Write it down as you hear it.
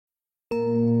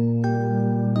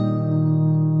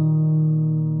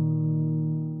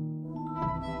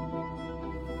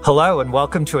Hello, and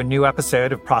welcome to a new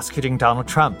episode of Prosecuting Donald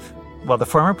Trump. Well, the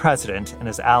former president and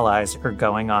his allies are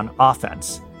going on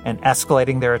offense and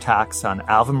escalating their attacks on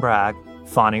Alvin Bragg,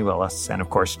 Fani, Willis, and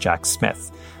of course, Jack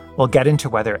Smith. We'll get into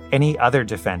whether any other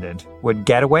defendant would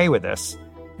get away with this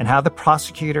and how the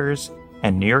prosecutors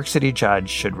and New York City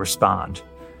judge should respond.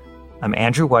 I'm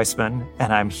Andrew Weissmann,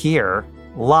 and I'm here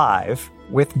live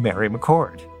with Mary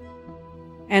McCord.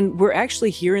 And we're actually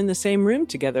here in the same room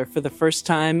together for the first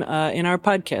time in our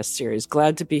podcast series.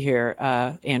 Glad to be here,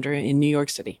 Andrew, in New York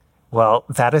City. Well,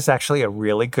 that is actually a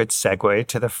really good segue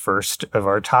to the first of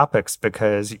our topics,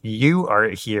 because you are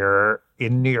here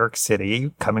in New York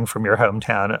City, coming from your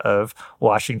hometown of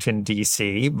Washington,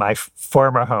 D.C., my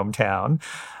former hometown.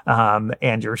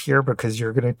 And you're here because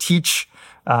you're going to teach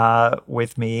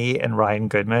with me and Ryan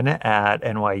Goodman at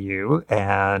NYU.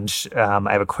 And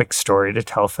I have a quick story to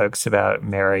tell folks about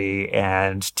Mary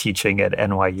and teaching at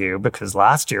NYU, because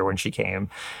last year when she came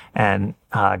and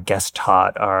guest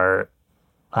taught our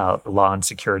law and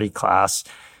security class,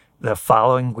 the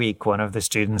following week, one of the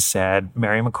students said,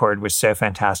 Mary McCord was so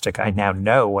fantastic. I now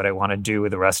know what I want to do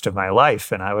with the rest of my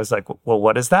life. And I was like, well,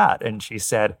 what is that? And she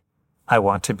said, I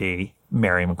want to be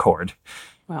Mary McCord.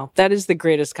 Wow, that is the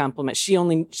greatest compliment. She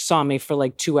only saw me for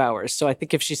like 2 hours. So I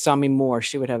think if she saw me more,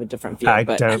 she would have a different view. I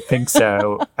don't think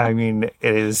so. I mean, it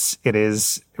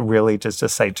is really just a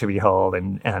sight to behold.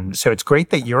 And so it's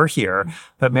great that you're here.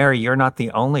 But Mary, you're not the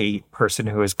only person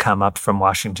who has come up from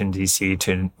Washington, D.C.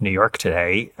 to New York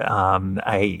today.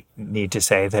 I need to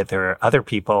say that there are other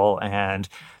people, and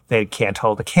they can't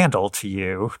hold a candle to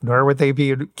you, nor would they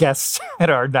be guests at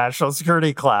our national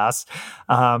security class.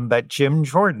 But Jim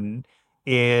Jordan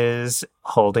is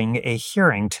holding a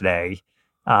hearing today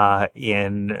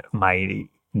in my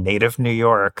native New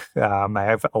York. I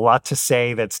have a lot to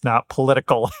say that's not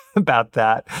political about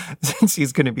that, since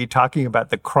he's going to be talking about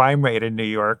the crime rate in New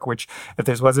York, which, if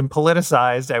this wasn't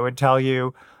politicized, I would tell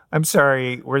you, I'm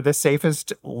sorry, we're the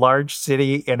safest large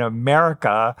city in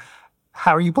America.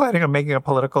 How are you planning on making a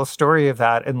political story of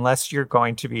that unless you're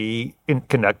going to be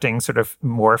conducting sort of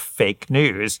more fake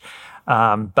news?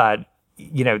 But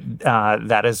you know,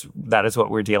 that is what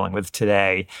we're dealing with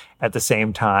today. At the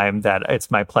same time that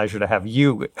it's my pleasure to have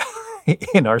you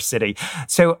in our city.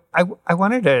 So I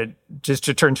wanted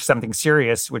to turn to something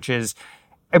serious, which is,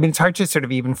 I mean, it's hard to sort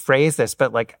of even phrase this,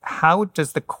 but like, how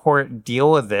does the court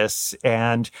deal with this?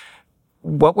 And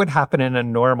what would happen in a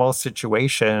normal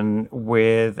situation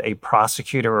with a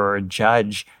prosecutor or a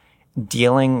judge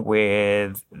dealing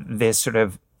with this sort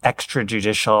of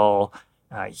extrajudicial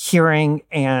hearing?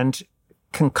 And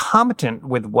concomitant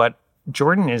with what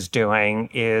Jordan is doing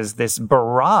is this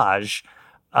barrage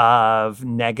of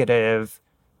negative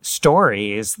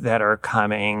stories that are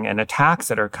coming and attacks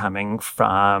that are coming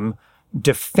from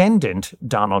defendant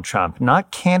Donald Trump,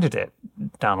 not candidate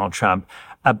Donald Trump,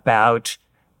 about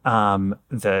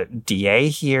the DA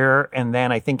here, and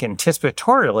then I think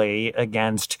anticipatorily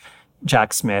against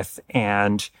Jack Smith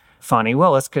and Fani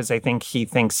Willis, because I think he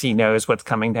thinks he knows what's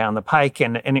coming down the pike.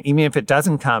 And even if it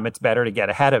doesn't come, it's better to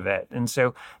get ahead of it. And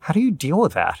so how do you deal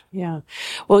with that? Yeah.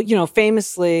 Well, you know,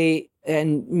 famously,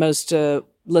 and most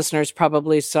listeners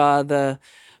probably saw the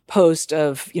post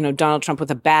of, you know, Donald Trump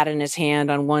with a bat in his hand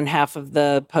on one half of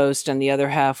the post, and the other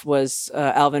half was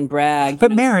Alvin Bragg.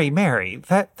 But Mary,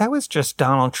 that was just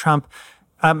Donald Trump.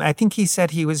 I think he said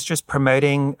he was just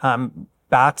promoting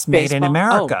bats made in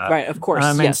America. Oh, right, of course.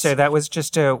 Yes. And so that was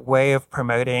just a way of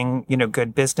promoting, you know,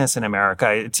 good business in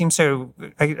America. It seems so.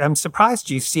 I'm surprised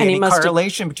you see any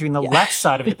correlation between the left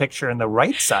side of the picture and the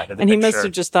right side of the picture. And he must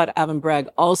have just thought Alvin Bragg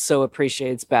also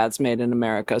appreciates bats made in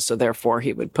America, so therefore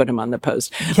he would put him on the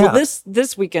post. Yeah. Well,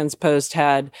 this weekend's post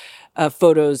had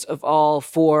photos of all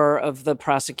four of the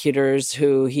prosecutors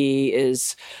who he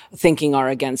is thinking are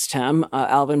against him: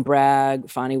 Alvin Bragg,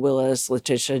 Fani Willis,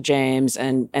 Letitia James,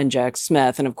 and Jack Smith.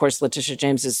 And of course, Letitia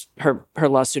James is her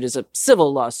lawsuit is a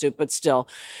civil lawsuit, but still,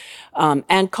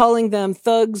 and calling them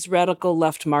thugs, radical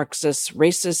left Marxists,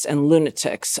 racists, and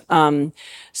lunatics.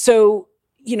 So,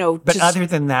 you know, but other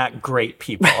than that, great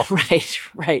people.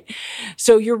 Right.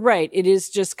 So you're right. It is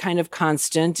just kind of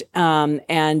constant,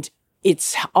 and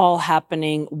it's all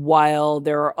happening while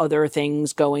there are other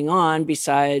things going on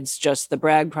besides just the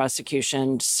Bragg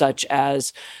prosecution, such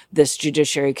as this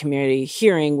Judiciary Committee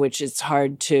hearing, which is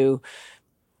hard to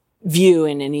view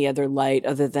in any other light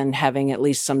other than having at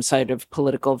least some sort of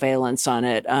political valence on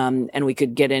it. And we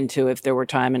could get into, if there were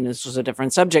time and this was a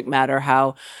different subject matter,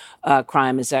 how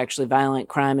crime is actually violent.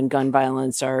 Crime and gun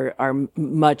violence are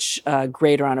much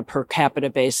greater on a per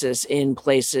capita basis in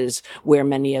places where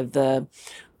many of the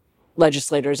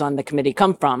legislators on the committee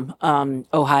come from: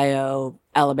 Ohio,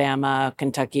 Alabama,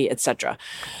 Kentucky, etc.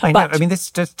 I know. I mean,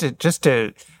 this just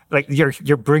to like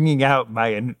you're bringing out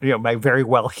my my very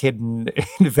well hidden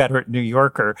inveterate New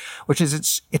Yorker, which is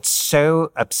it's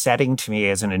so upsetting to me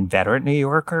as an inveterate New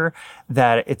Yorker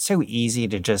that it's so easy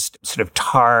to just sort of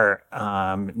tar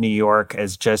New York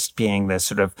as just being this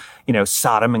sort of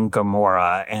Sodom and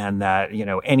Gomorrah, and that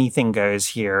anything goes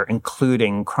here,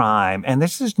 including crime, and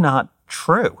this is not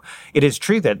true. It is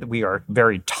true that we are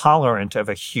very tolerant of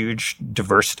a huge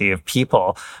diversity of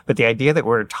people, but the idea that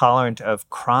we're tolerant of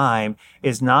crime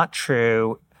is not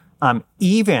true,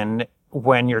 even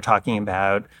when you're talking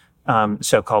about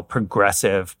so-called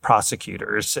progressive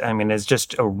prosecutors. I mean, it's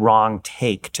just a wrong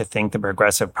take to think the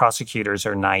progressive prosecutors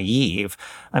are naive.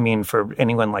 I mean, for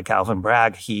anyone like Alvin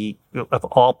Bragg, he, of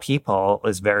all people,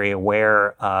 is very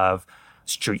aware of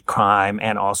street crime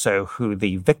and also who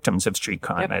the victims of street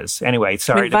crime is. Anyway,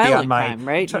 sorry to be on my crime,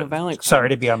 right? Violent crime. Sorry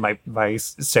to be on my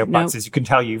soapbox. As you can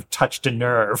tell, you've touched a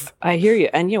nerve. I hear you,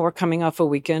 and we're coming off a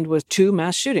weekend with 2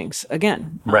 mass shootings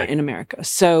again in America.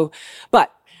 So,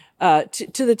 but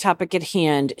to the topic at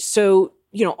hand, so.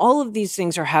 All of these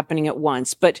things are happening at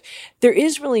once, but there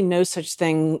is really no such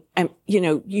thing.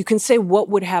 You can say what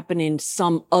would happen in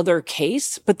some other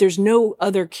case, but there's no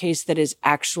other case that is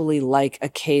actually like a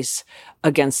case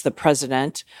against the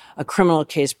president, a criminal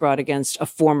case brought against a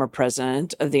former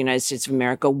president of the United States of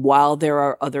America, while there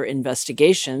are other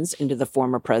investigations into the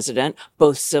former president,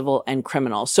 both civil and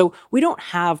criminal. So we don't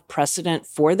have precedent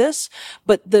for this,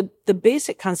 but the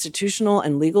basic constitutional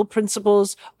and legal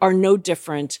principles are no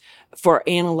different for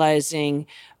analyzing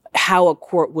how a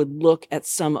court would look at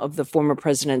some of the former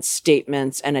president's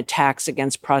statements and attacks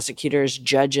against prosecutors,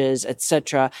 judges,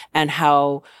 etc., and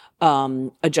how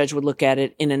a judge would look at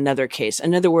it in another case.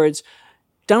 In other words,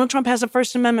 Donald Trump has a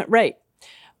First Amendment right.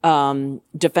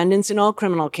 Defendants in all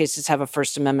criminal cases have a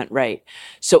First Amendment right.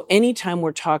 So anytime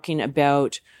we're talking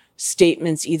about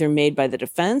statements either made by the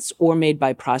defense or made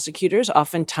by prosecutors,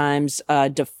 oftentimes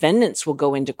defendants will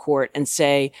go into court and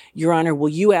say, Your Honor, will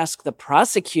you ask the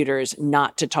prosecutors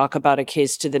not to talk about a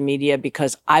case to the media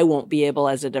because I won't be able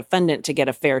as a defendant to get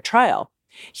a fair trial?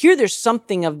 Here, there's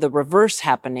something of the reverse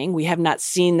happening. We have not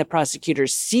seen the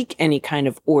prosecutors seek any kind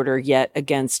of order yet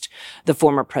against the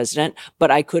former president.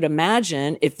 But I could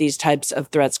imagine if these types of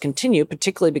threats continue,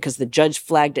 particularly because the judge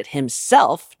flagged it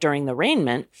himself during the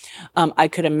arraignment, I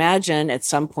could imagine at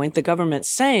some point the government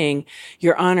saying,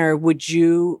 Your Honor, would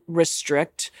you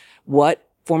restrict what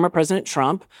former President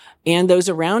Trump and those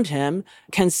around him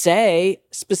can say,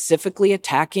 specifically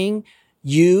attacking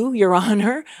you, Your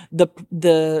Honor,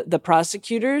 the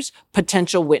prosecutors,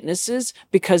 potential witnesses,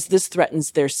 because this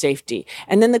threatens their safety.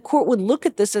 And then the court would look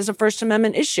at this as a First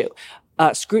Amendment issue,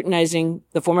 scrutinizing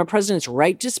the former president's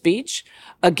right to speech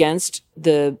against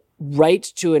the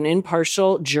right to an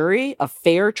impartial jury, a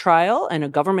fair trial. And the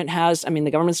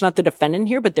government's not the defendant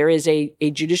here, but there is a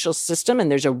judicial system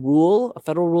and there's a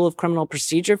federal rule of criminal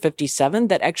procedure 57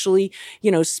 that actually,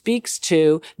 speaks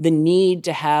to the need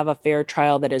to have a fair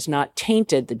trial that is not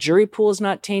tainted. The jury pool is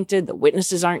not tainted. The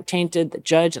witnesses aren't tainted. The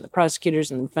judge and the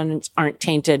prosecutors and the defendants aren't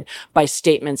tainted by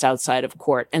statements outside of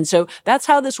court. And so that's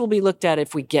how this will be looked at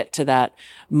if we get to that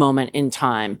moment in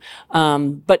time.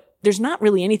 But there's not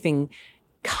really anything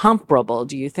comparable,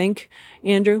 do you think,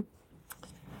 Andrew?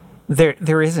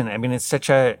 There isn't. I mean, it's such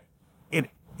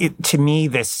to me,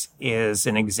 this is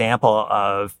an example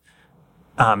of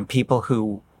people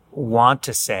who want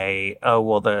to say, oh,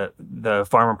 well, the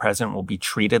former president will be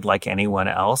treated like anyone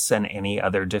else and any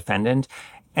other defendant.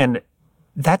 And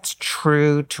that's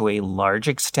true to a large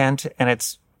extent. And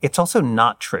it's also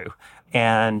not true.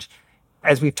 And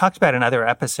as we've talked about in other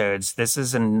episodes, this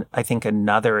is I think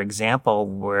another example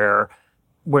where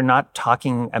we're not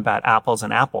talking about apples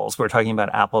and apples. We're talking about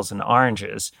apples and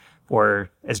oranges, or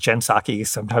as Jen Psaki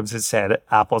sometimes has said,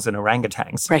 apples and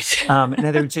orangutans. Right. In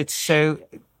other words, it's so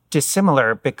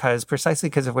dissimilar precisely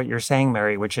because of what you're saying,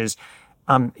 Mary, which is,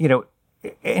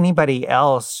 anybody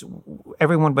else,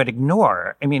 everyone would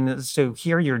ignore. I mean, so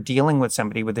here you're dealing with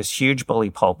somebody with this huge bully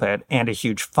pulpit and a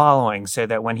huge following, so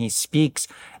that when he speaks,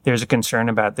 there's a concern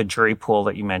about the jury pool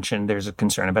that you mentioned. There's a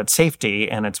concern about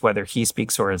safety, and it's whether he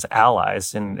speaks or his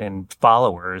allies and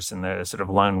followers and the sort of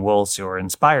lone wolves who are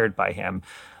inspired by him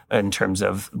in terms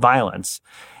of violence.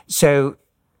 So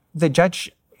the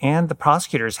judge and the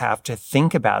prosecutors have to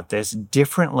think about this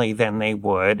differently than they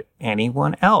would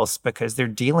anyone else because they're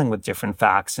dealing with different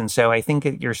facts. And so I think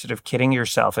you're sort of kidding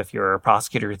yourself if you're a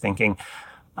prosecutor thinking,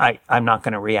 I'm not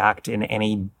going to react in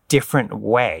any different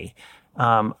way.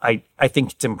 I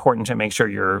think it's important to make sure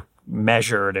you're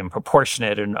measured and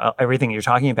proportionate and everything you're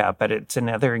talking about. But it's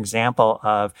another example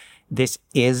of this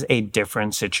is a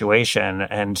different situation,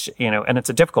 and and it's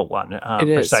a difficult one,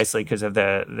 precisely because of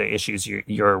the issues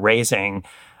you're raising.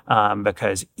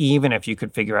 Because even if you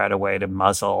could figure out a way to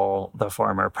muzzle the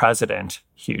former president,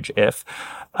 huge if,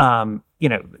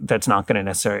 that's not going to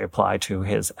necessarily apply to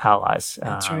his allies.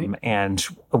 That's right. And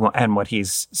what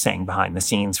he's saying behind the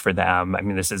scenes for them. I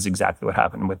mean, this is exactly what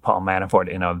happened with Paul Manafort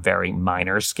in a very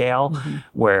minor scale,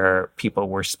 where people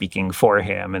were speaking for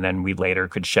him, and then we later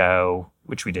could show,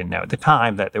 which we didn't know at the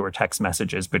time, that there were text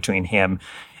messages between him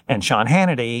and Sean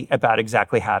Hannity about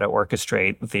exactly how to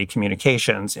orchestrate the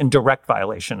communications in direct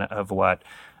violation of what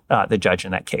the judge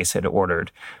in that case had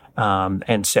ordered.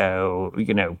 And so,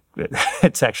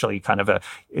 it's actually kind of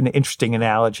an interesting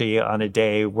analogy on a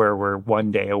day where we're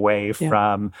one day away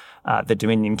from the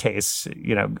Dominion case,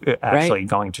 actually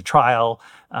going to trial.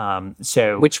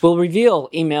 Which will reveal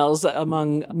emails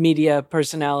among media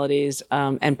personalities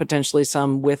and potentially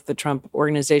some with the Trump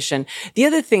organization. The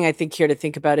other thing I think here to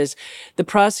think about is the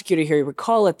prosecutor here, you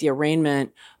recall at the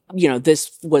arraignment,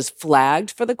 this was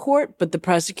flagged for the court, but the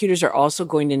prosecutors are also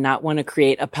going to not want to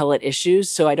create appellate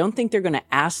issues. So I don't think they're going to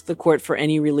ask the court for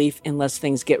any relief unless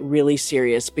things get really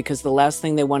serious, because the last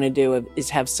thing they want to do is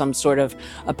have some sort of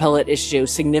appellate issue,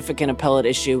 significant appellate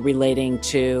issue relating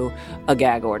to a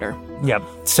gag order. Yep.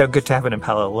 So good to have an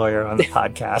appellate lawyer on the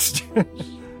podcast.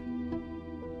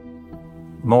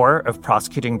 More of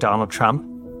prosecuting Donald Trump,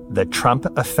 the Trump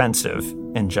offensive,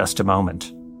 in just a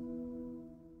moment.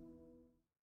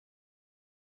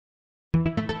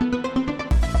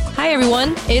 Hi,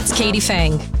 everyone. It's Katie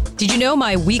Fang. Did you know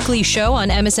my weekly show on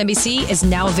MSNBC is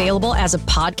now available as a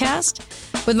podcast?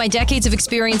 With my decades of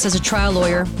experience as a trial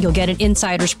lawyer, you'll get an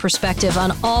insider's perspective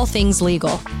on all things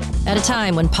legal. At a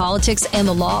time when politics and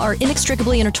the law are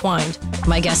inextricably intertwined,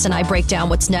 my guests and I break down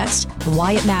what's next and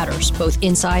why it matters, both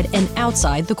inside and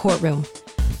outside the courtroom.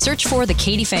 Search for The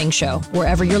Katie Fang Show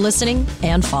wherever you're listening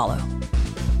and follow.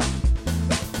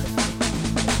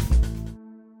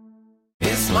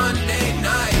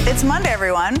 It's Monday,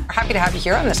 everyone. Happy to have you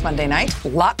here on this Monday night.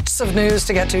 Lots of news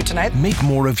to get to tonight. Make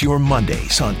more of your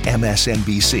Mondays on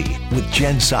MSNBC with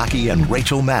Jen Psaki and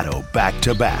Rachel Maddow back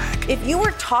to back. If you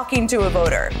were talking to a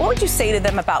voter, what would you say to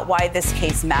them about why this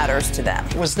case matters to them?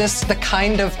 Was this the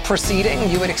kind of proceeding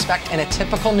you would expect in a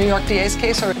typical New York DA's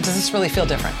case, or does this really feel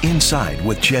different? Inside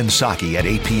with Jen Psaki at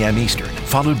 8 p.m. Eastern,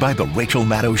 followed by The Rachel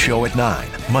Maddow Show at 9,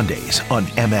 Mondays on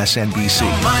MSNBC.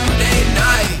 Monday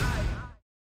night.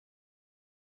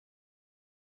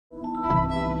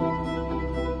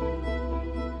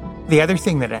 The other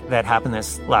thing that happened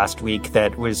this last week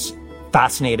that was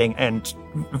fascinating and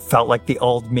felt like the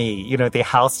old me, the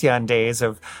halcyon days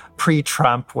of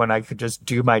pre-Trump when I could just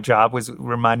do my job,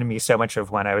 reminded me so much of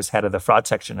when I was head of the fraud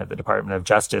section at the Department of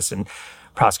Justice and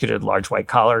prosecuted large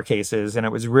white-collar cases. And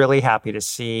it was really happy to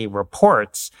see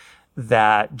reports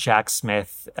that Jack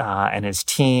Smith and his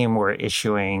team were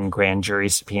issuing grand jury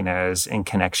subpoenas in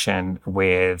connection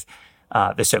with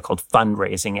the so-called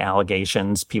fundraising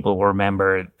allegations. People will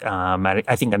remember,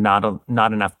 I think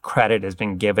not enough credit has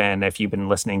been given, if you've been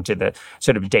listening to the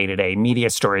sort of day-to-day media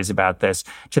stories about this,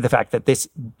 to the fact that this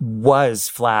was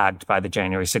flagged by the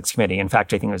January 6th committee. In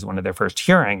fact, I think it was one of their first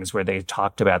hearings where they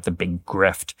talked about the big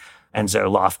grift. And Zoe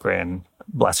Lofgren,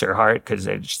 bless her heart, because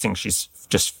I just think she's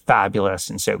just fabulous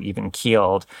and so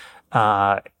even-keeled,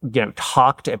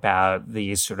 talked about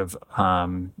these sort of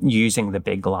using the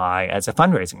big lie as a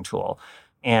fundraising tool.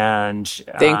 And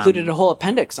they included a whole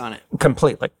appendix on it.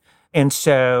 Completely. And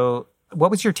so what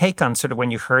was your take on sort of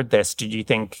when you heard this? Did you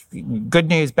think good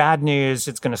news, bad news,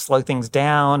 it's going to slow things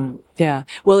down? Yeah.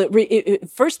 Well,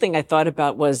 first thing I thought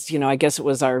about was, I guess it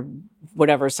was our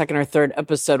second or third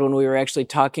episode when we were actually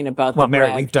talking about Well,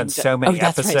 Mary, we've done so many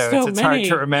episodes. Right, so it's hard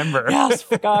to remember. Yes,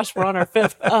 gosh, we're on our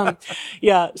fifth.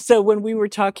 So when we were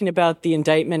talking about the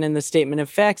indictment and the statement of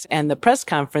facts and the press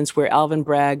conference where Alvin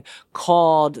Bragg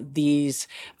called these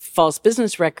false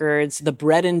business records the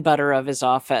bread and butter of his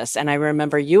office. And I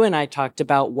remember you and I talked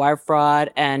about wire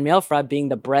fraud and mail fraud being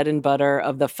the bread and butter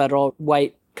of the federal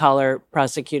white-collar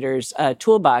prosecutors'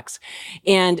 toolbox.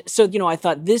 And so, I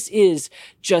thought this is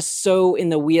just so in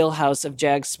the wheelhouse of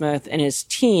Jag Smith and his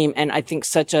team. And I think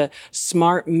such a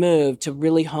smart move to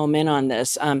really home in on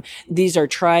this. These are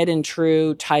tried and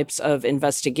true types of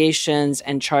investigations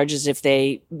and charges. If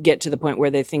they get to the point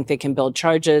where they think they can build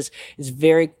charges, it's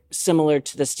very similar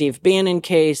to the Steve Bannon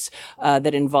case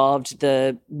that involved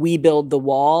the We Build the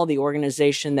Wall, the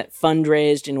organization that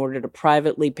fundraised in order to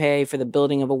privately pay for the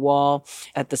building of a wall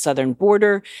at the southern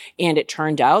border. And it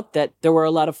turned out that there were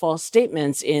a lot of false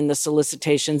statements in the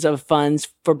solicitations of funds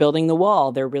for building the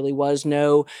wall. There really was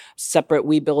no separate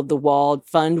We Build the Wall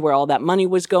fund where all that money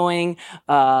was going.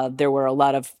 There were a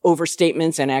lot of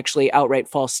overstatements and actually outright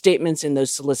false statements in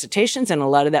those solicitations. And a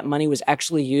lot of that money was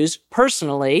actually used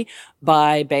personally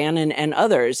by Bannon and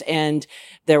others. And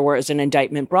there was an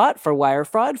indictment brought for wire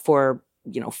fraud for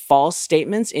false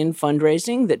statements in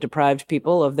fundraising that deprived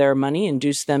people of their money,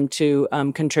 induced them to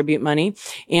contribute money.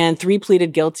 And 3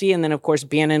 pleaded guilty. And then, of course,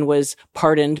 Bannon was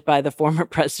pardoned by the former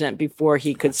president before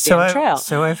he could stand trial.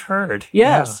 So I've heard.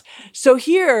 Yes. Yeah. So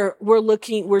here we're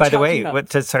By the way,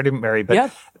 sorry to Mary,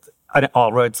 but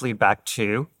all roads lead back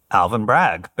to Alvin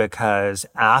Bragg, because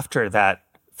after that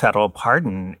federal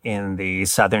pardon in the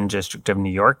Southern District of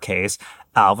New York case,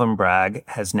 Alvin Bragg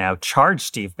has now charged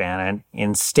Steve Bannon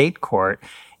in state court.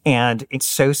 And it's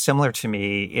so similar to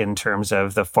me in terms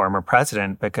of the former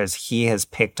president, because he has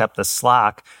picked up the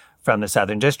slack from the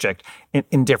Southern District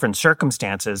in different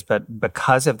circumstances. But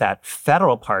because of that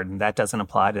federal pardon, that doesn't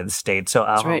apply to the state. So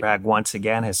Alvin Bragg once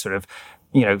again has sort of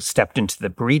stepped into the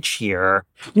breach here.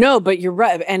 No, but you're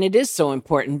right. And it is so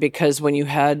important, because when you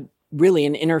had really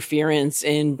an interference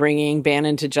in bringing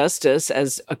Bannon to justice,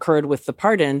 as occurred with the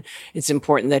pardon, it's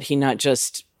important that he not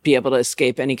just be able to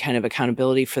escape any kind of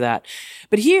accountability for that.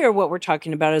 But here, what we're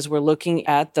talking about is we're looking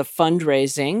at the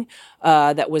fundraising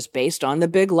that was based on the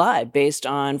big lie, based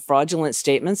on fraudulent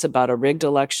statements about a rigged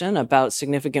election, about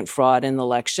significant fraud in the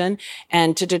election,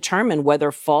 and to determine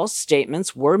whether false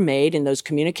statements were made in those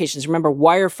communications. Remember,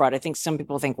 wire fraud. I think some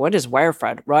people think, what is wire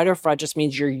fraud? Wire fraud just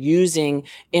means you're using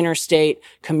interstate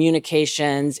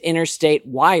communications, interstate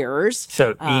wires.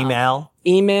 So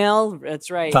Email,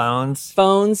 that's right.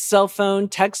 Phones, cell phone,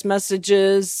 text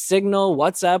messages, Signal,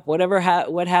 WhatsApp, whatever,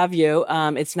 what have you.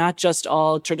 It's not just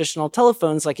all traditional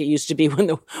telephones like it used to be when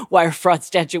the wire fraud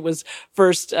statute was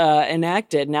first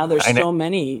enacted. Now there's so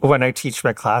many. When I teach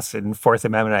my class in Fourth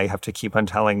Amendment, I have to keep on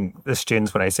telling the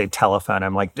students when I say telephone,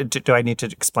 I'm like, do I need to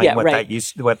explain what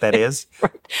that is?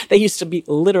 Right. They used to be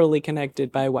literally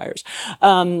connected by wires.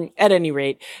 At any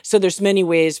rate, so there's many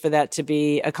ways for that to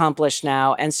be accomplished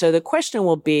now. And so the question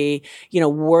will be,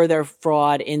 were there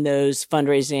fraud in those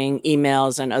fundraising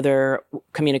emails and other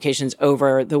communications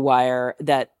over the wire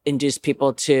that induced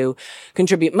people to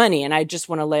contribute money? And I just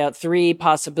want to lay out 3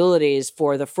 possibilities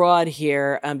for the fraud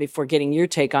here before getting your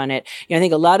take on it. I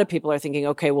think a lot of people are thinking,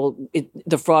 okay, well,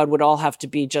 the fraud would all have to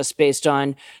be just based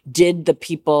on, did the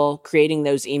people creating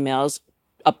those emails,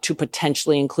 up to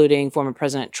potentially including former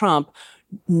President Trump,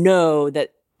 know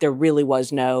that there really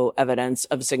was no evidence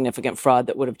of significant fraud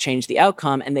that would have changed the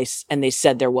outcome, and they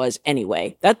said there was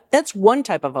anyway. That's one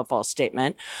type of a false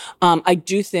statement. I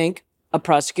do think a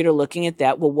prosecutor looking at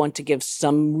that will want to give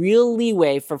some real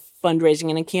leeway for fundraising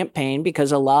in a campaign,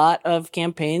 because a lot of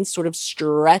campaigns sort of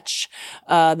stretch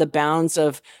the bounds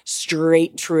of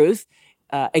straight truth.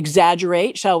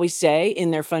 Exaggerate, shall we say,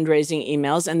 in their fundraising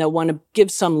emails, and they'll want to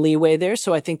give some leeway there.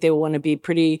 So I think they will want to be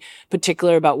pretty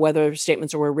particular about whether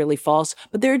statements were really false.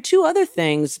 But there are 2 other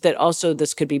things that also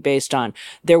this could be based on.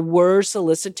 There were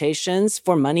solicitations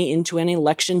for money into an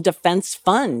election defense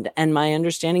fund, and my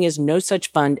understanding is no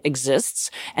such fund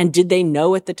exists. And did they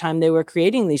know at the time they were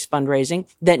creating these fundraising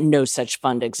that no such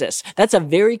fund exists? That's a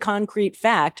very concrete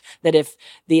fact, that if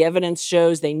the evidence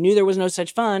shows they knew there was no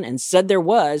such fund and said there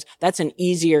was, that's an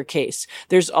easier case.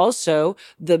 There's also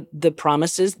the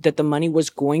promises that the money was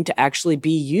going to actually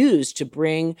be used to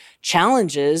bring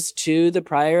challenges to the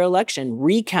prior election,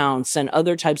 recounts and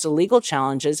other types of legal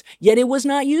challenges, yet it was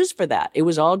not used for that. It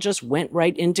was all just went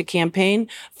right into campaign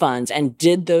funds. And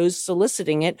did those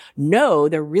soliciting it know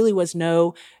there really was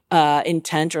no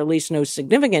intent, or at least no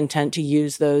significant intent, to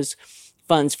use those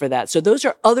funds for that? So those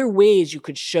are other ways you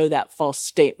could show that false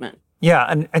statement. Yeah,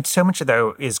 and so much of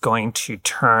that is going to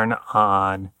turn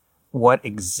on what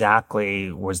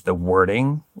exactly was the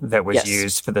wording that was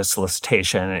used for the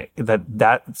solicitation.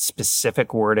 That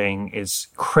specific wording is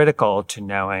critical to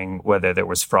knowing whether there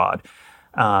was fraud.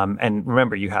 And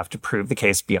remember, you have to prove the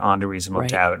case beyond a reasonable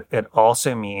doubt. It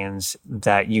also means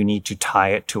that you need to tie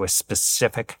it to a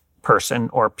specific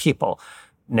person or people.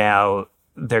 Now,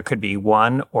 there could be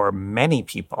one or many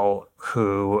people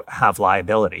who have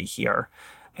liability here.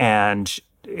 And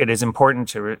it is important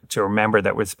to remember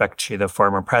that with respect to the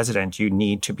former president, you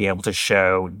need to be able to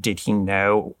show, did he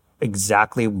know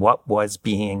exactly what was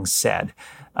being said?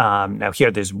 Now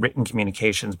here, there's written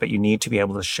communications, but you need to be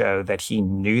able to show that he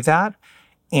knew that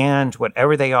and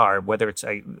whatever they are, whether it's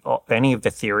any of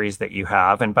the theories that you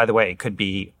have, and by the way, it could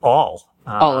be all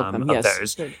of them,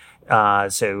 yes.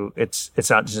 Those. So it's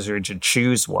not necessary to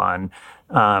choose one.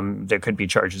 There could be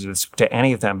charges to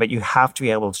any of them, but you have to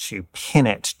be able to pin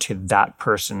it to that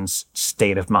person's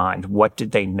state of mind. What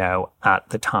did they know at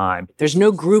the time? There's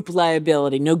no group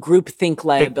liability, no group think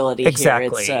liability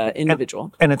exactly. here. It's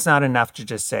individual. And it's not enough to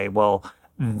just say, well,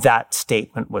 that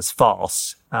statement was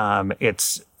false.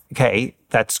 It's okay,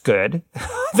 that's good.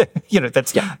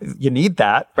 You need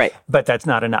that, right? But that's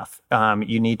not enough.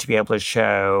 You need to be able to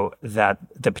show that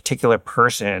the particular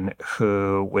person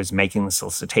who was making the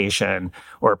solicitation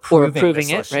or approving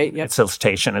it, right? Yep.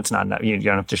 Solicitation. It's not enough. You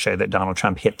don't have to show that Donald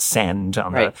Trump hit send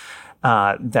on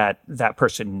that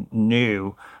person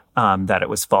knew that it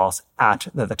was false at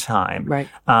the time. Right.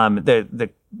 The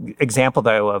example,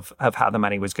 though, of how the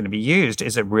money was going to be used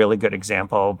is a really good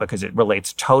example because it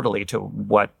relates totally to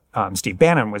what Steve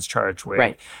Bannon was charged with.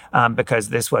 Right. Because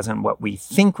this wasn't what we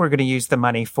think we're going to use the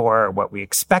money for or what we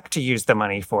expect to use the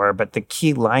money for, but the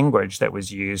key language that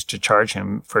was used to charge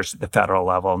him, first at the federal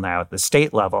level, now at the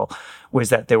state level, was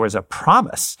that there was a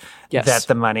promise that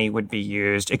the money would be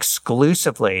used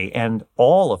exclusively and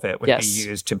all of it would be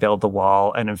used to build the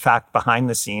wall. And in fact, behind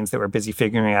the scenes, they were busy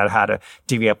figuring out how to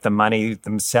divvy up the money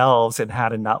themselves and how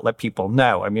to not let people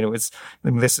know. I mean,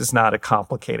 this is not a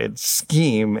complicated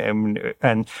scheme.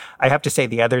 And I have to say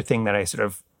the other thing that I sort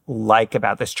of like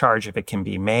about this charge, if it can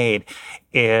be made,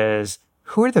 is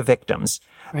who are the victims?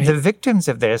 Right. The victims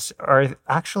of this are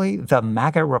actually the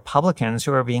MAGA Republicans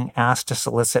who are being asked to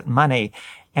solicit money.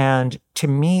 And to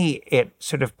me, it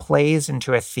sort of plays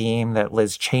into a theme that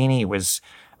Liz Cheney was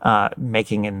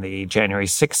making in the January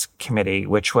 6th committee,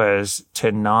 which was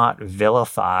to not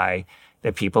vilify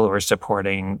the people who are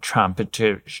supporting Trump, but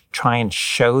to try and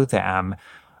show them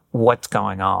what's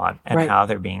going on and how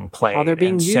they're being played. How they're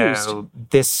being used. So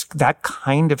that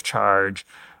kind of charge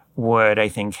would, I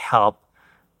think, help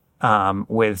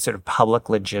with sort of public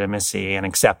legitimacy and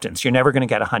acceptance. You're never going to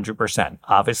get 100%,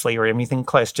 obviously, or anything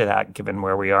close to that, given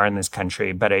where we are in this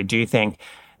country. But I do think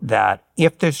that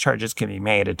if those charges can be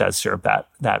made, it does serve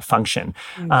that function.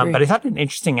 But I thought an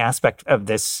interesting aspect of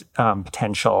this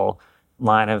potential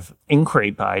line of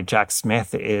inquiry by Jack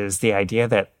Smith is the idea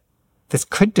that this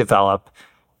could develop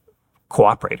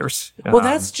cooperators. Well,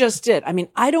 that's just it. I mean,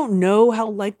 I don't know how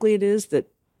likely it is that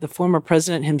the former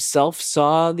president himself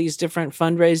saw these different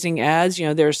fundraising ads. You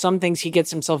know, there are some things he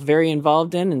gets himself very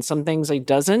involved in and some things he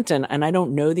doesn't. And I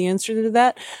don't know the answer to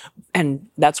that. And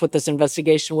that's what this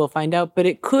investigation will find out. But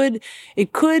it could,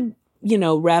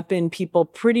 wrap in people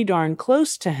pretty darn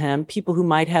close to him, people who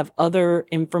might have other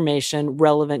information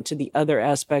relevant to the other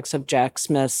aspects of Jack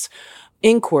Smith's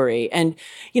inquiry. And,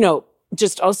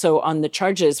 just also on the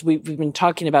charges, we've been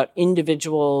talking about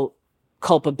individual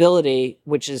culpability,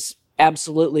 which is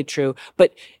absolutely true,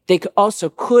 but they also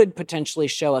could potentially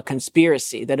show a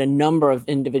conspiracy that a number of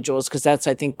individuals, because that's,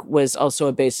 I think, was also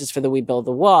a basis for the We Build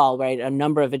the Wall, right? A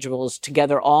number of individuals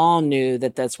together all knew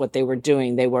that that's what they were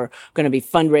doing. They were going to be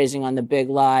fundraising on the big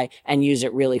lie and use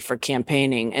it really for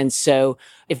campaigning. And so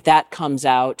if that comes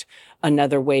out,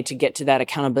 another way to get to that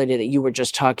accountability that you were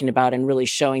just talking about and really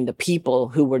showing the people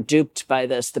who were duped by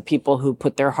this, the people who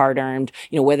put their hard-earned,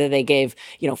 whether they gave,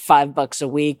 $5 a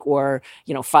week or,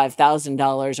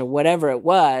 $5,000 or whatever it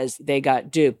was, they got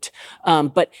duped.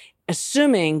 But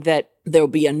assuming that there'll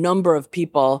be a number of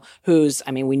people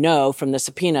we know from the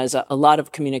subpoenas, a lot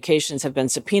of communications have been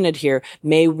subpoenaed here,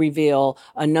 may reveal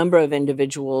a number of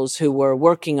individuals who were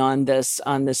working on this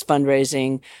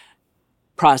fundraising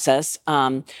process.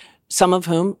 Some of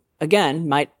whom, again,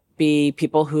 might be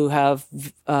people who have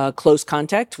close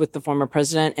contact with the former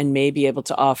president and may be able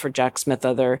to offer Jack Smith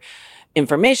other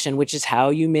information, which is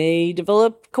how you may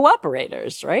develop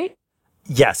cooperators, right?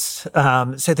 Yes.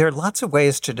 So there are lots of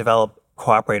ways to develop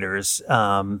cooperators,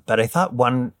 but I thought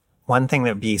one thing that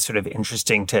would be sort of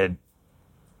interesting to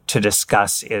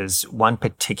discuss is one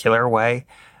particular way,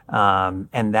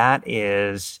 and that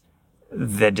is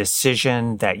the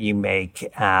decision that you make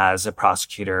as a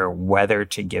prosecutor whether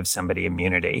to give somebody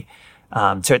immunity.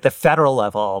 So at the federal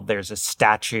level, there's a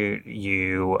statute.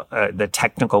 The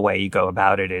technical way you go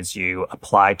about it is you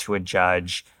apply to a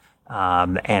judge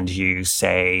and you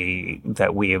say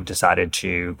that we have decided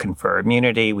to confer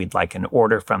immunity. We'd like an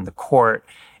order from the court,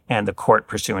 and the court,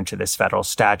 pursuant to this federal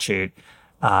statute,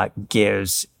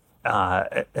 gives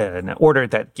an order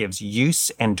that gives use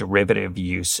and derivative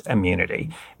use immunity,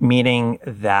 meaning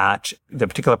that the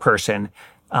particular person,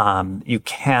 you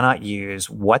cannot use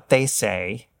what they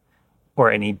say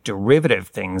or any derivative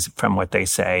things from what they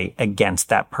say against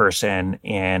that person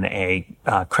in a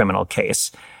criminal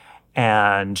case.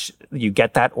 And you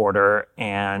get that order.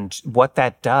 And what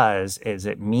that does is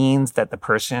it means that the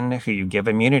person who you give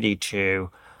immunity to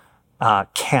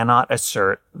cannot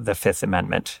assert the Fifth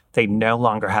Amendment. They no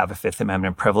longer have a Fifth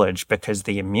Amendment privilege because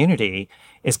the immunity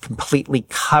is completely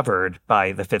covered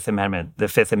by the Fifth Amendment. The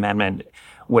Fifth Amendment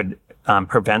would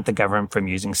prevent the government from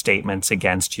using statements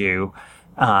against you.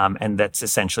 And that's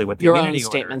essentially what the Your immunity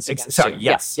own statements order. against Sorry, you.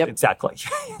 yes, Yep. exactly.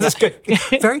 That's good.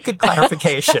 Very good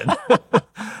clarification.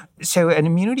 So an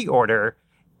immunity order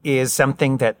is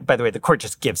something that, by the way, the court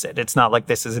just gives it. It's not like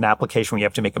this is an application where you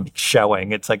have to make a big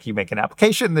showing. It's like you make an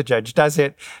application, the judge does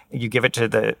it, you give it to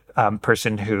the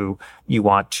person who you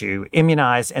want to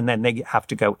immunize, and then they have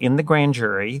to go in the grand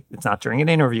jury. It's not during an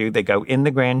interview. They go in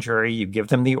the grand jury, you give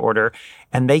them the order,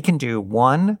 and they can do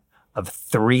one of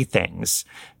three things.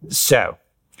 So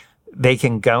they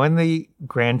can go in the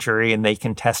grand jury and they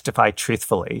can testify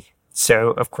truthfully. So,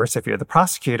 of course, if you're the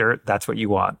prosecutor, that's what you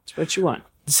want. That's what you want.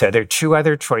 So there are two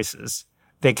other choices.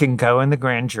 They can go in the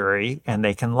grand jury and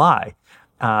they can lie.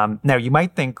 Now, you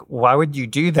might think, why would you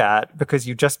do that? Because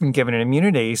you've just been given an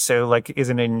immunity. So, like,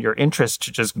 isn't it in your interest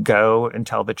to just go and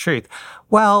tell the truth?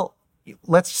 Well,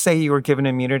 let's say you were given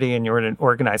immunity and you're in an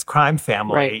organized crime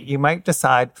family. Right. You might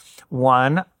decide,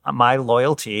 one, my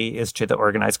loyalty is to the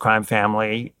organized crime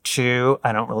family. Two,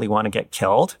 I don't really want to get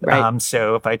killed. Right.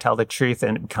 So if I tell the truth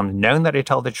and it becomes known that I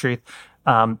tell the truth,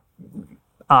 my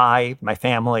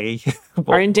family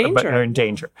are in danger. Are in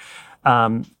danger.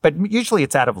 But usually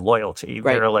it's out of loyalty.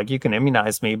 Right. They're like, you can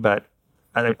immunize me, but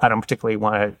I don't particularly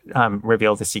want to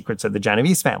reveal the secrets of the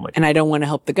Genovese family. And I don't want to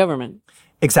help the government.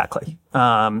 Exactly.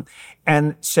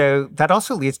 And so that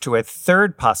also leads to a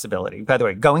third possibility. By the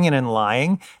way, going in and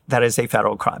lying, that is a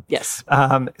federal crime. Yes.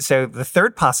 So the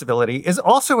third possibility is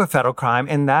also a federal crime,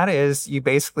 and that is you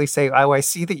basically say, oh, I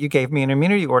see that you gave me an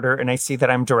immunity order, and I see that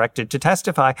I'm directed to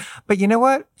testify. But you know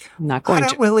what? I'm not going I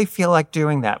don't really feel like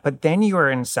doing that. But then you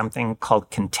are in something called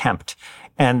contempt.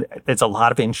 And there's a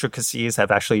lot of intricacies.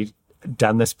 I've actually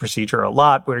done this procedure a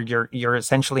lot where you're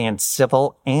essentially in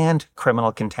civil and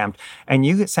criminal contempt, and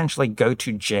you essentially go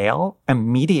to jail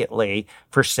immediately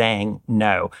for saying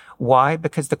no. Why?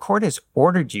 Because the court has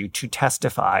ordered you to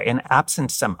testify in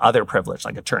absence some other privilege,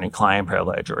 like attorney-client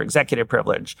privilege or executive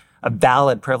privilege, a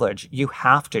valid privilege. You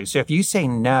have to. So if you say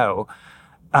no,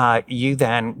 you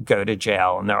then go to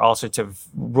jail. And there are all sorts of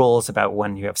rules about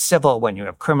when you have civil, when you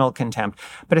have criminal contempt.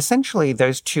 But essentially,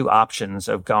 those two options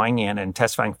of going in and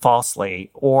testifying falsely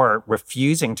or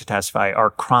refusing to testify are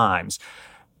crimes.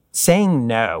 Saying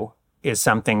no is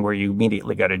something where you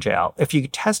immediately go to jail. If you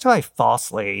testify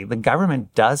falsely, the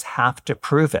government does have to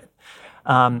prove it.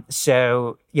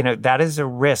 So, that is a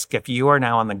risk. If you are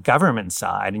now on the government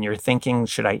side and you're thinking,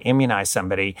 should I immunize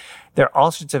somebody? There are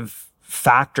all sorts of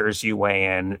factors you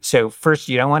weigh in. So first,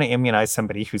 you don't want to immunize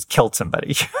somebody who's killed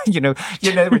somebody. In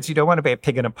other words, you don't want to be a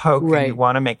pig in a poke. Right. And you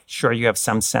want to make sure you have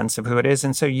some sense of who it is.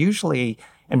 And so usually,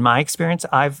 in my experience,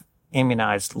 I've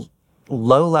immunized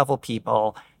low-level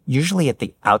people, usually at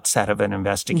the outset of an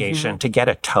investigation, to get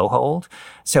a toehold.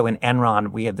 So in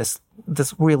Enron, we had this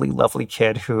really lovely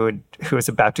kid who was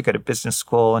about to go to business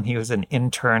school, and he was an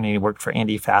intern, and he worked for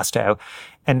Andy Fasto,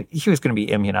 and he was going to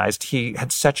be immunized. He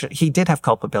did have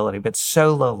culpability, but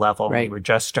so low level. Right. We were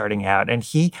just starting out, and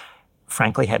he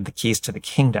frankly had the keys to the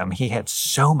kingdom. He had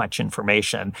so much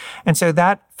information. And so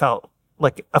that felt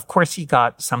like, of course, he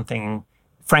got something,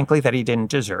 frankly, that he didn't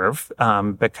deserve,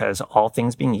 because all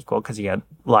things being equal, because he had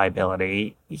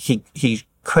liability, he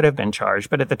could have been charged.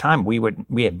 But at the time,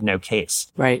 we had no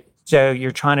case. Right. So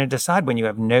you're trying to decide, when you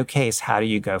have no case, how do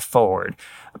you go forward?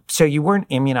 So you weren't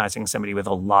immunizing somebody with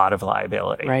a lot of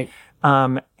liability. Right.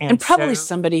 And probably so,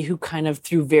 somebody who kind of,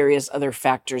 through various other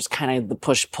factors, kind of the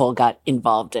push-pull got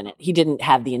involved in it. He didn't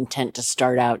have the intent to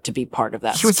start out to be part of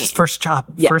that he was scheme. his first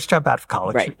job out of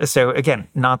college. Right. So again,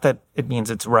 not that it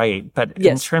means it's right, but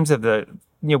in terms of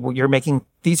you're making,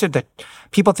 these are the,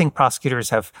 people think prosecutors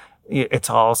have, it's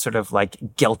all sort of like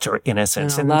guilt or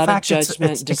innocence. And a lot of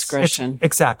judgment, discretion.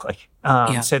 Exactly.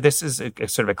 So this is a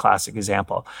sort of a classic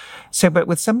example. So, but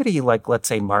with somebody like, let's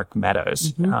say, Mark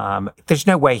Meadows, there's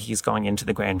no way he's going into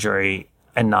the grand jury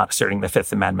and not asserting the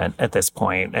Fifth Amendment at this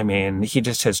point. I mean, he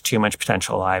just has too much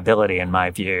potential liability, in my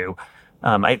view.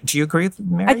 Do you agree with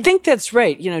Mary? I think that's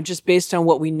right. Just based on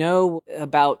what we know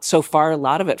about so far, a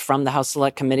lot of it from the House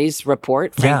Select Committee's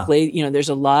report, frankly, there's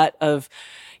a lot of,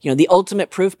 the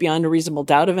ultimate proof beyond a reasonable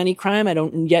doubt of any crime. I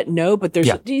don't yet know, but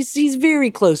he's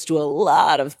very close to a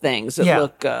lot of things that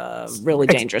look really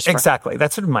dangerous. Exactly.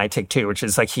 That's sort of my take too, which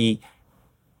is like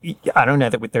I don't know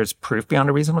that there's proof beyond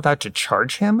a reasonable doubt to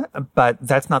charge him, but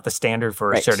that's not the standard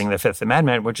for asserting the Fifth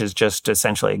Amendment, which is just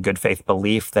essentially a good faith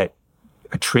belief that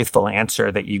a truthful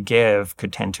answer that you give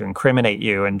could tend to incriminate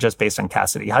you. And just based on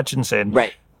Cassidy Hutchinson,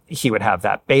 Right. he would have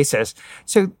that basis.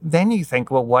 So then you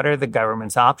think, well, what are the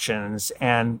government's options?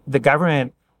 And the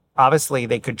government, obviously,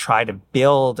 they could try to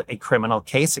build a criminal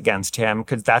case against him,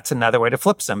 because that's another way to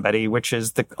flip somebody, which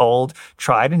is the old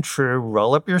tried and true,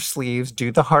 roll up your sleeves,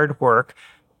 do the hard work,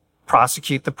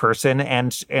 prosecute the person,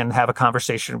 and have a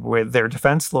conversation with their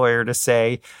defense lawyer to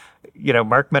say,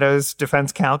 Mark Meadows'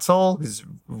 defense counsel, who's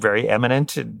very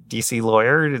eminent D.C.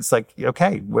 lawyer, it's like,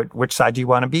 okay, which side do you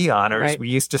want to be on? Or Right. as we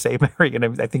used to say, Mary,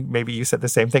 I think maybe you said the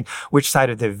same thing, which side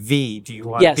of the V do you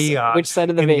want to be on? Which side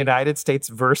of the in V? the United States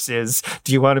versus,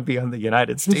 do you want to be on the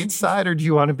United States side, or do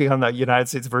you want to be on the United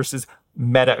States versus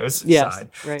Meadows Yes, side?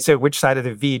 right. So which side of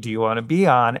the V do you want to be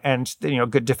on? And, a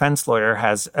good defense lawyer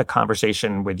has a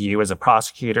conversation with you as a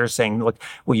prosecutor saying, look,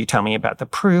 will you tell me about the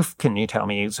proof? Can you tell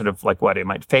me sort of like what it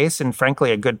might face? And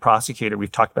frankly, a good prosecutor,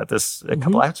 we've talked about this a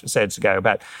couple episodes ago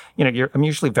about, I'm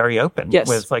usually very open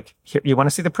with like, here, you want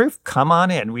to see the proof? Come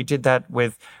on in. We did that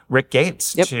with Rick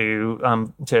Gates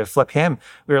to flip him.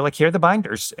 We were like, here are the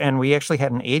binders. And we actually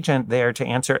had an agent there to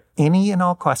answer any and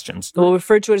all questions. We'll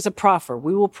refer to it as a proffer.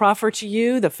 We will proffer to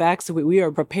you the facts that we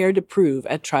are prepared to prove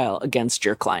at trial against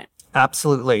your client.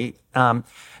 Absolutely.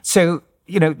 So,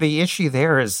 the issue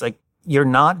there is like, you're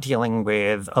not dealing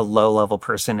with a low-level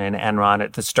person in Enron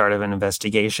at the start of an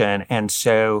investigation. And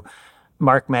so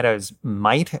Mark Meadows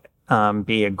might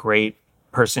be a great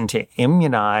person to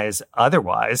immunize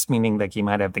otherwise, meaning that he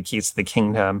might have the keys to the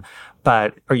kingdom.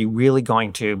 But are you really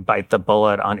going to bite the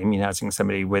bullet on immunizing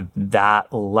somebody with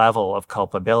that level of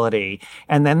culpability?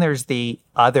 And then there's the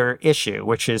other issue,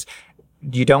 which is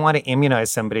you don't want to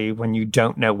immunize somebody when you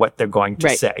don't know what they're going to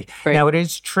say. Right. Now, it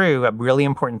is true. A really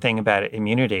important thing about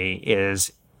immunity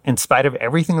is, in spite of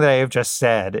everything that I have just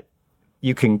said,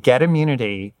 you can get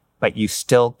immunity, but you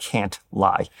still can't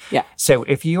lie. Yeah. So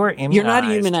if you are immunized...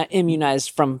 You're not immunized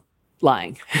from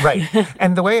lying. Right.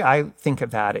 And the way I think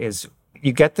of that is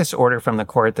you get this order from the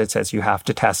court that says you have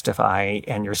to testify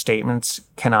and your statements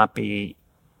cannot be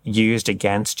used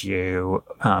against you,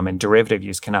 and derivative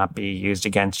use cannot be used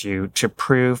against you to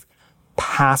prove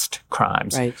past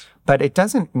crimes. Right. But it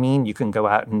doesn't mean you can go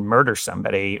out and murder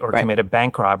somebody or commit a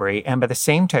bank robbery. And by the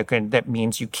same token, that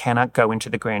means you cannot go into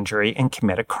the grand jury and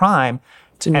commit a crime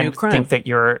and think that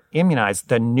you're immunized.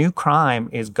 The new crime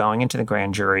is going into the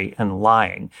grand jury and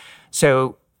lying.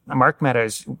 So Mark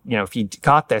Meadows, if he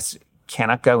got this,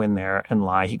 cannot go in there and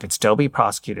lie. He could still be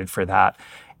prosecuted for that.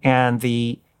 And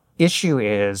the issue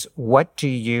is, what do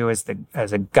you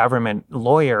as a government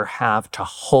lawyer have to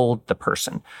hold the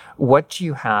person? What do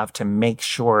you have to make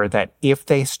sure that if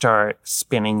they start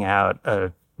spinning out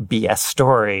a BS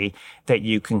story, that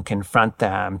you can confront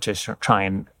them to try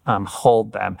and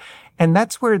hold them? And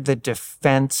that's where the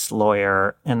defense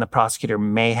lawyer and the prosecutor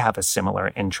may have a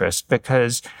similar interest,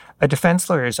 because a defense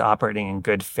lawyer is operating in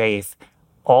good faith,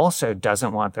 also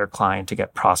doesn't want their client to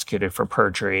get prosecuted for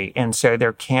perjury. And so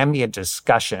there can be a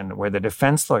discussion where the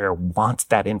defense lawyer wants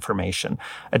that information.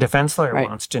 A defense lawyer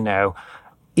wants to know,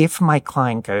 if my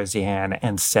client goes in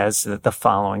and says that the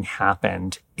following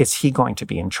happened, is he going to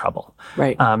be in trouble?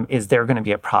 Right. Is there going to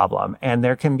be a problem? And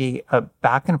there can be a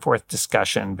back and forth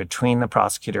discussion between the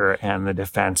prosecutor and the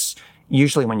defense,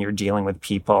 usually when you're dealing with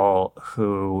people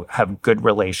who have good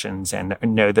relations and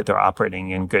know that they're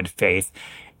operating in good faith.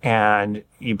 And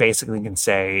you basically can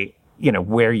say,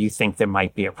 where you think there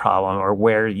might be a problem or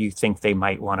where you think they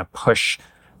might want to push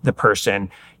the person.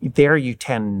 There you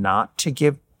tend not to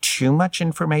give too much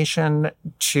information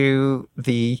to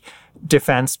the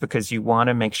defense, because you want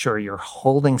to make sure you're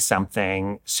holding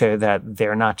something so that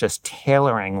they're not just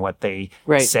tailoring what they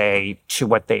say to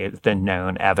what the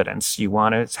known evidence. You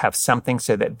want to have something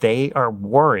so that they are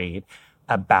worried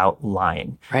about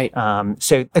lying. Right.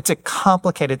 So it's a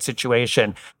complicated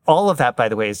situation. All of that, by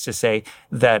the way, is to say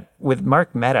that with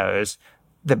Mark Meadows,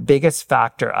 the biggest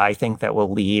factor I think that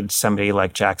will lead somebody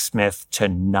like Jack Smith to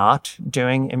not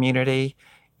doing immunity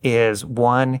is,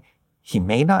 one, he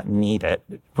may not need it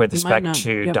with respect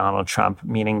to Donald Trump,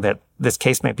 meaning that this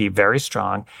case might be very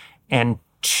strong. And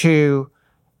two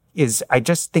is, I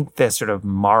just think this sort of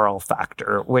moral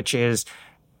factor, which is,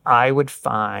 I would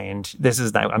find,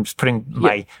 I'm just putting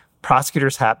my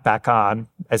prosecutor's hat back on.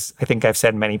 As I think I've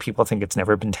said, many people think it's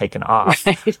never been taken off.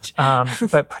 Right.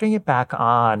 But putting it back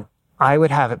on, I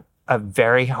would have a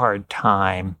very hard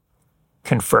time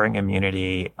conferring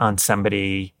immunity on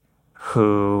somebody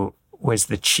who was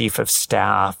the chief of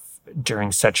staff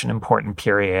during such an important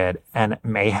period and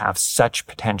may have such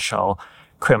potential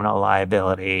criminal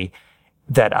liability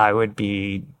that I would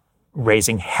be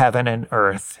raising heaven and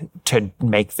earth to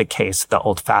make the case the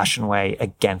old-fashioned way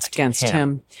against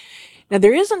him. Now,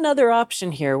 there is another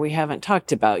option here we haven't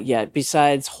talked about yet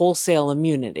besides wholesale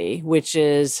immunity, which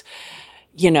is,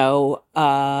 the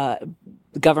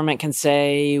government can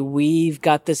say, we've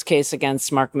got this case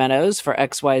against Mark Meadows for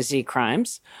XYZ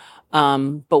crimes.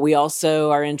 But we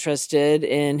also are interested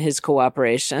in his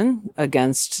cooperation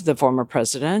against the former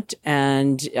president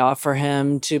and offer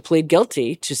him to plead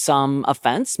guilty to some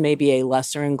offense, maybe a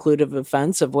lesser included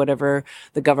offense of whatever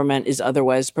the government is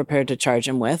otherwise prepared to charge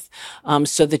him with,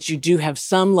 so that you do have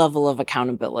some level of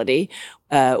accountability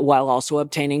while also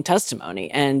obtaining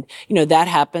testimony. And, that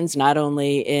happens not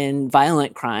only in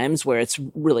violent crimes where it's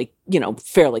really,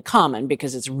 fairly common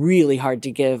because it's really hard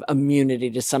to give immunity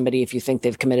to somebody if you think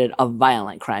they've committed a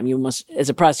violent crime. You must, as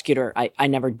a prosecutor, I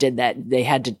never did that. They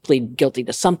had to plead guilty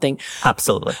to something.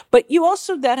 Absolutely. But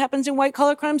that happens in white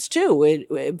collar crimes too,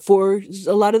 for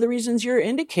a lot of the reasons you're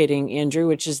indicating, Andrew,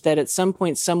 which is that at some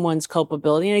point someone's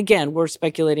culpability, and again, we're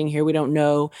speculating here. We don't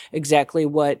know exactly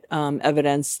what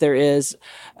evidence there is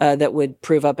that would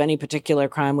prove up any particular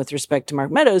crime with respect to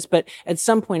Mark Meadows. But at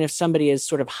some point, if somebody is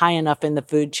sort of high enough in the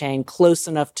food chain, close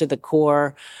enough to the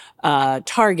core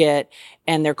target,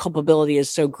 and their culpability is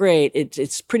so great,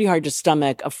 it's pretty hard to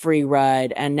stomach a free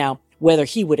ride. And now, whether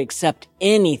he would accept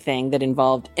anything that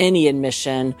involved any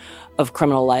admission of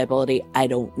criminal liability, I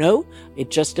don't know.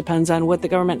 It just depends on what the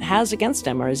government has against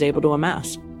him or is able to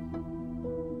amass.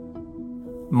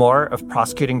 More of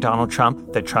Prosecuting Donald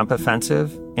Trump, the Trump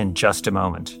Offensive, in just a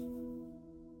moment.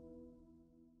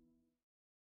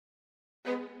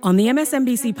 On the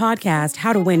MSNBC podcast,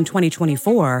 How to Win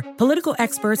 2024, political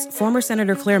experts, former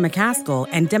Senator Claire McCaskill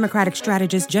and Democratic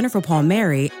strategist Jennifer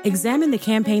Palmieri examine the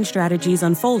campaign strategies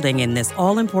unfolding in this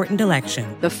all-important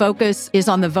election. The focus is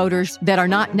on the voters that are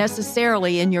not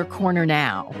necessarily in your corner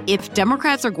now. If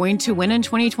Democrats are going to win in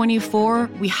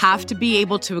 2024, we have to be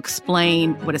able to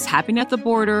explain what is happening at the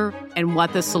border and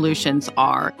what the solutions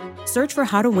are. Search for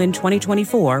How to Win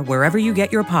 2024 wherever you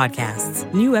get your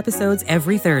podcasts. New episodes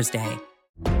every Thursday.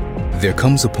 There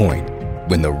comes a point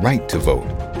when the right to vote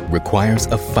requires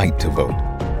a fight to vote.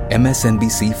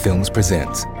 MSNBC Films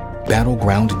presents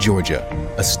Battleground Georgia,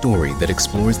 a story that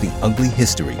explores the ugly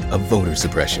history of voter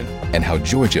suppression and how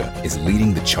Georgia is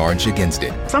leading the charge against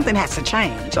it. Something has to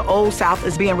change. The old South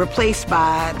is being replaced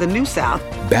by the new South.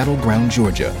 Battleground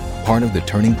Georgia, part of the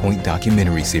Turning Point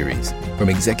documentary series from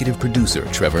executive producer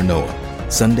Trevor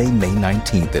Noah. Sunday, May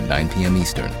 19th at 9 p.m.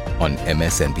 Eastern on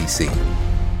MSNBC.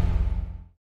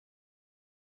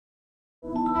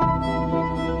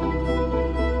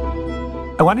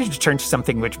 I wanted to turn to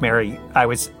something which, Mary, I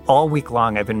was all week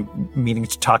long, I've been meaning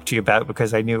to talk to you about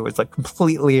because I knew it was like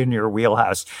completely in your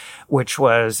wheelhouse, which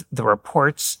was the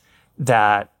reports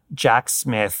that Jack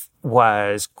Smith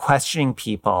was questioning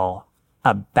people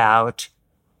about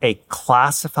a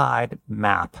classified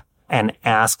map and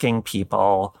asking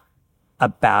people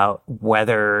about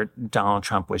whether Donald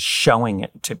Trump was showing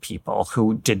it to people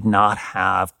who did not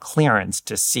have clearance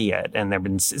to see it. And there have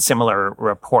been similar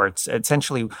reports,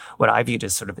 essentially what I viewed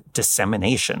as sort of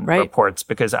dissemination reports,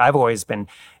 because I've always been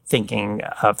thinking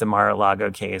of the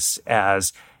Mar-a-Lago case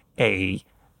as a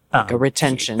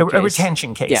retention case. A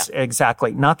retention case, yeah.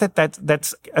 Exactly. Not that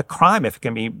that's a crime if it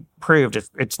can be proved.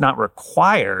 It's not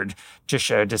required to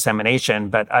show dissemination.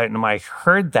 But when I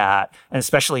heard that, and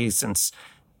especially since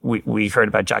we heard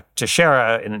about Jack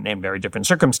Teixeira in very different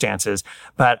circumstances,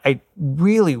 but I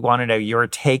really want to know your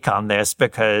take on this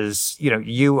because,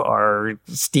 you are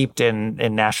steeped in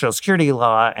national security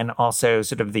law and also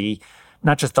sort of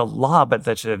not just the law, but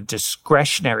the sort of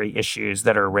discretionary issues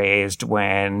that are raised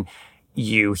when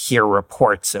you hear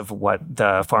reports of what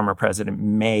the former president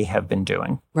may have been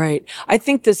doing. Right. I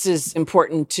think this is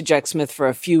important to Jack Smith for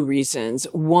a few reasons.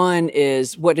 One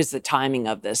is, what is the timing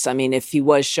of this? I mean, if he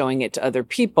was showing it to other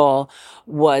people,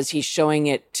 was he showing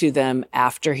it to them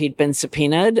after he'd been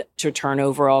subpoenaed to turn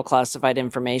over all classified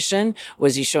information?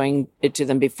 Was he showing it to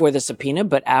them before the subpoena,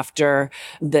 but after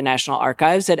the National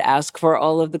Archives had asked for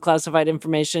all of the classified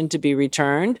information to be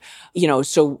returned?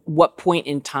 So what point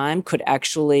in time could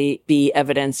actually be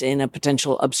evidence in a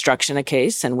potential obstruction of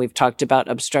case? And we've talked about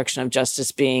obstruction of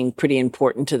justice being pretty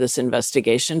important to this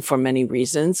investigation for many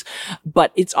reasons.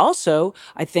 But it's also,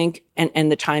 I think,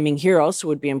 and the timing here also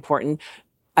would be important,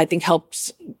 I think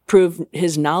helps prove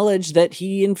his knowledge that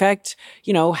he, in fact,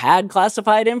 had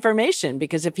classified information,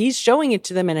 because if he's showing it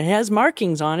to them and it has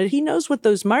markings on it, he knows what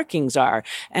those markings are.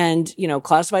 And,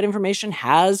 classified information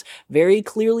has very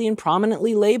clearly and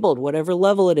prominently labeled whatever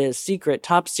level it is, secret,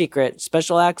 top secret,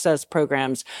 special access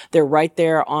programs. They're right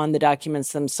there on the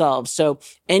documents themselves. So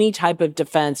any type of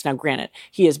defense, now granted,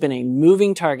 he has been a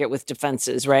moving target with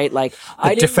defenses, right? Like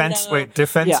defense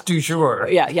du jour.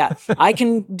 Yeah. I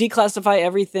can declassify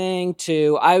everything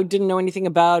to, I didn't know anything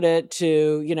about it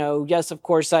to, yes, of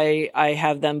course I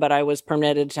have them, but I was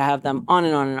permitted to have them, on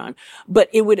and on and on. But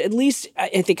it would at least,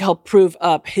 I think, help prove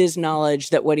up his knowledge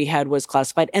that what he had was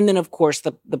classified. And then, of course,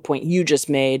 the point you just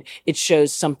made, it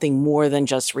shows something more than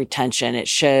just retention. It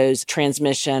shows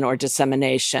transmission or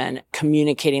dissemination,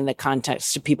 communicating the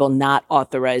context to people not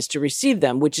authorized to receive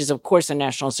them, which is, of course, a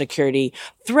national security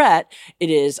threat. It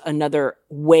is another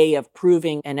way of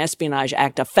proving an Espionage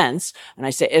Act offense. And I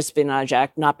say Espionage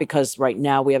Act not because right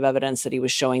now we have evidence that he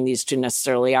was showing these to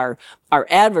necessarily our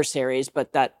adversaries,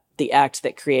 but that the act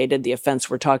that created the offense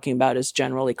we're talking about is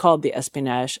generally called the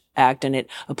Espionage Act, and it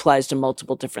applies to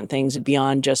multiple different things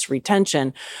beyond just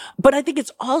retention. But I think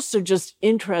it's also just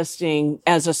interesting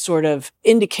as a sort of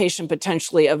indication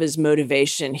potentially of his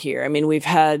motivation here. I mean, we've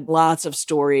had lots of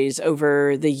stories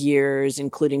over the years,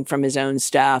 including from his own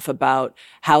staff, about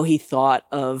how he thought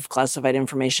of classified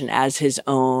information as his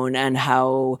own and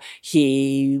how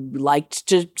he liked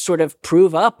to sort of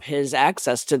prove up his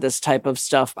access to this type of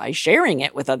stuff by sharing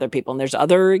it with other people. And there's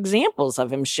other examples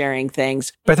of him sharing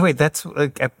things. By the way, that's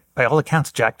by all accounts,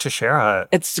 Jack Teixeira.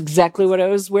 It's exactly where I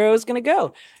was going to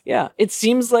go. Yeah. It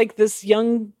seems like this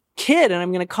young kid, and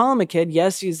I'm going to call him a kid.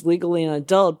 Yes, he's legally an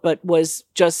adult, but was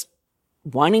just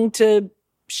wanting to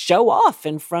show off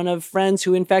in front of friends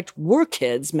who, in fact, were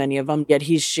kids, many of them. Yet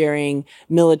he's sharing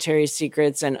military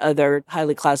secrets and other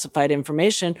highly classified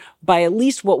information by at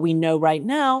least what we know right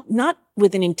now, not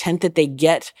with an intent that they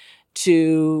get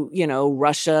to,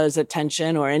 Russia's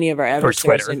attention or any of our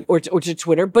adversaries or to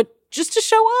Twitter, but just to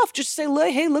show off, just say,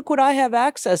 hey, look what I have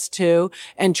access to,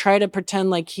 and try to pretend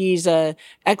like he's a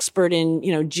expert in,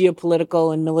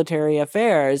 geopolitical and military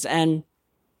affairs. And,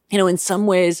 in some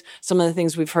ways, some of the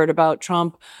things we've heard about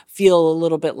Trump feel a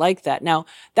little bit like that. Now,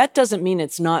 that doesn't mean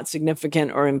it's not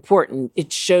significant or important.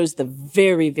 It shows the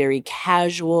very, very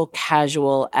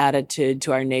casual attitude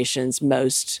to our nation's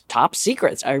most top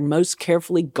secrets, our most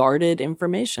carefully guarded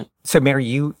information. So, Mary,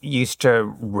 you used to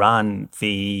run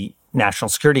the National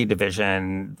Security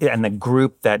Division, and the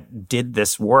group that did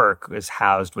this work was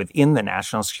housed within the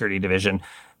National Security Division.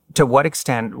 To what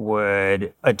extent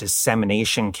would a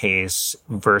dissemination case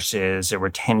versus a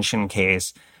retention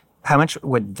case, how much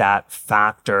would that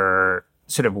factor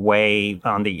sort of weigh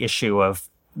on the issue of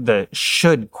the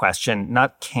should question?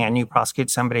 Not can you prosecute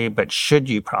somebody, but should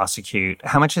you prosecute?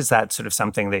 How much is that sort of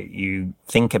something that you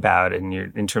think about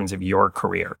in terms of your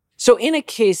career? So in a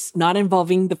case not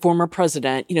involving the former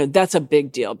president, that's a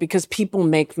big deal because people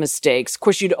make mistakes. Of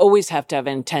course, you'd always have to have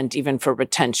intent, even for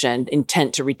retention,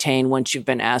 intent to retain once you've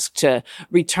been asked to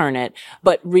return it.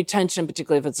 But retention,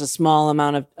 particularly if it's a small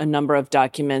a number of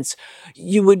documents,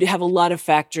 you would have a lot of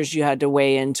factors you had to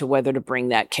weigh into whether to bring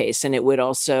that case. And it would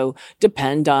also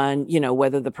depend on,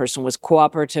 whether the person was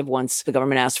cooperative once the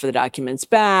government asked for the documents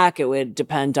back. It would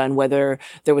depend on whether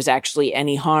there was actually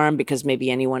any harm because maybe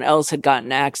anyone else had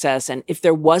gotten access. And if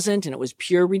there wasn't and it was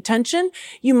pure retention,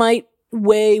 you might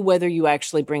weigh whether you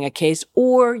actually bring a case,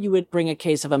 or you would bring a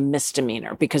case of a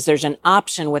misdemeanor, because there's an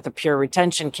option with a pure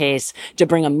retention case to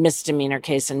bring a misdemeanor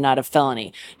case and not a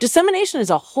felony. Dissemination is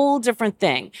a whole different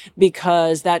thing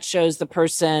because that shows the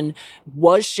person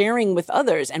was sharing with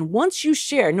others. And once you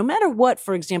share, no matter what,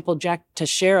 for example, Jack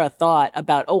Teixeira thought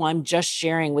about, I'm just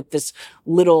sharing with this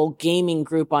little gaming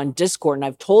group on Discord and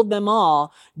I've told them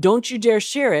all, don't you dare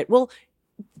share it. Well,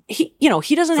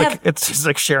 he doesn't have... It's just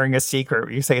like sharing a secret.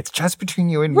 You say, it's just between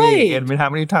you and right. me. I mean, how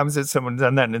many times has someone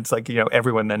done that? And it's like,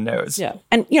 everyone then knows. Yeah.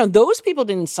 And, those people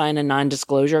didn't sign a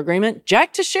non-disclosure agreement.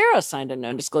 Jack Teixeira signed a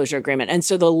non-disclosure agreement. And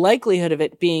so the likelihood of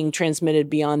it being transmitted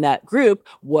beyond that group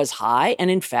was high. And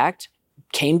in fact,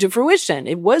 came to fruition.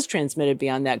 It was transmitted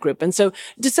beyond that group. And so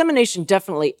dissemination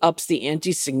definitely ups the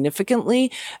ante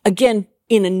significantly. Again,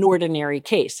 in an ordinary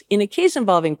case. In a case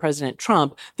involving President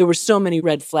Trump, there were so many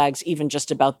red flags, even just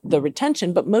about the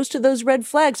retention, but most of those red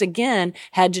flags, again,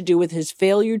 had to do with his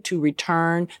failure to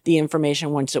return the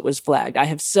information once it was flagged. I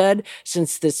have said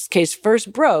since this case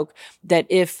first broke that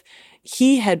if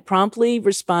he had promptly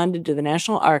responded to the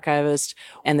National Archivist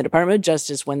and the Department of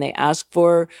Justice when they asked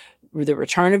for the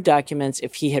return of documents,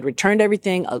 if he had returned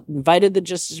everything, invited the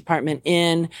Justice Department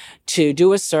in to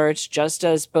do a search, just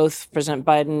as both President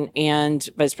Biden and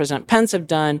Vice President Pence have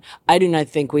done, I do not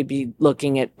think we'd be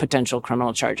looking at potential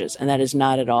criminal charges. And that is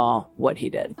not at all what he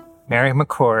did. Mary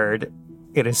McCord,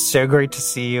 it is so great to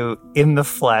see you in the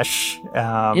flesh.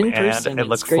 In person. And I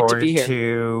look forward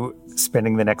to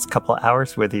spending the next couple of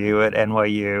hours with you at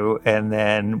NYU. And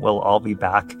then we'll all be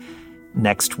back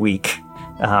next week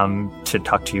to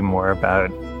talk to you more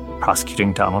about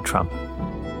prosecuting Donald Trump.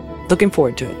 Looking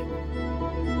forward to it.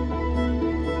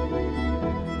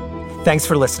 Thanks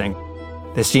for listening.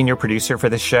 The senior producer for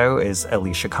this show is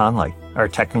Alicia Conley. Our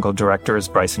technical director is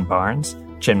Bryson Barnes.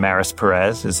 Jen Maris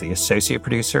Perez is the associate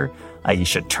producer.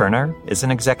 Aisha Turner is an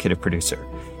executive producer.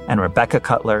 And Rebecca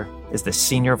Cutler is the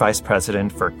senior vice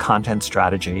president for content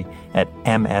strategy at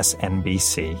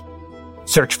MSNBC.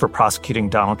 Search for Prosecuting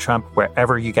Donald Trump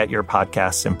wherever you get your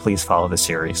podcasts, and please follow the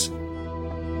series.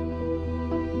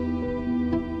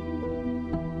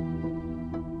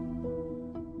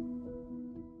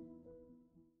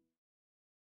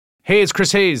 Hey, it's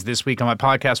Chris Hayes. This week on my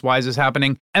podcast, Why Is This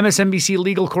Happening? MSNBC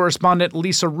legal correspondent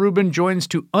Lisa Rubin joins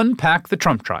to unpack the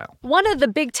Trump trial. One of the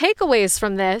big takeaways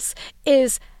from this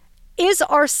is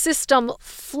our system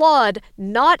flawed,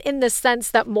 not in the sense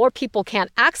that more people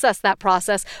can't access that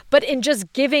process, but in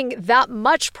just giving that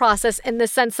much process in the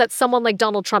sense that someone like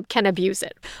Donald Trump can abuse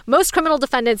it. Most criminal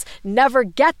defendants never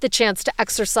get the chance to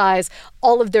exercise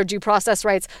all of their due process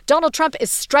rights. Donald Trump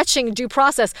is stretching due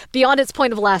process beyond its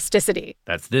point of elasticity.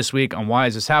 That's this week on Why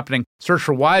Is This Happening? Search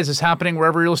for Why Is This Happening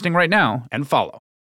wherever you're listening right now and follow.